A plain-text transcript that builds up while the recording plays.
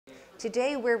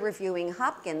Today we're reviewing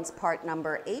Hopkins part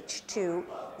number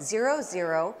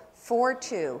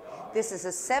H20042. This is a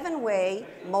 7-way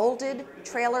molded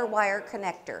trailer wire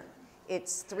connector.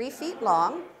 It's 3 feet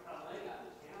long,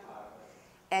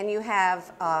 and you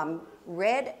have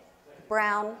red,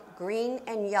 brown, green,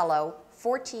 and yellow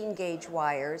 14-gauge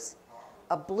wires,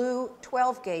 a blue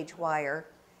 12-gauge wire,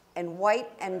 and white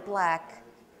and black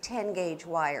 10-gauge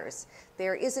wires.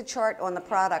 There is a chart on the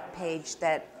product page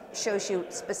that shows you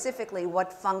specifically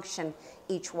what function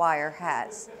each wire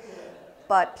has.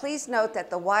 But please note that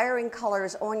the wiring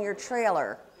colors on your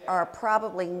trailer are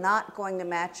probably not going to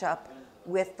match up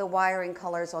with the wiring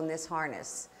colors on this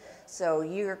harness. So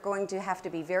you're going to have to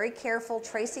be very careful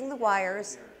tracing the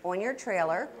wires on your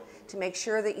trailer to make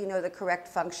sure that you know the correct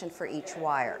function for each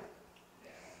wire.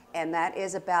 And that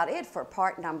is about it for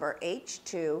part number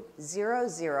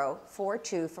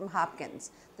H20042 from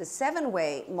Hopkins, the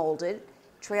 7-way molded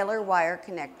trailer wire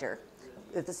connector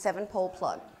with the 7-pole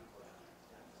plug.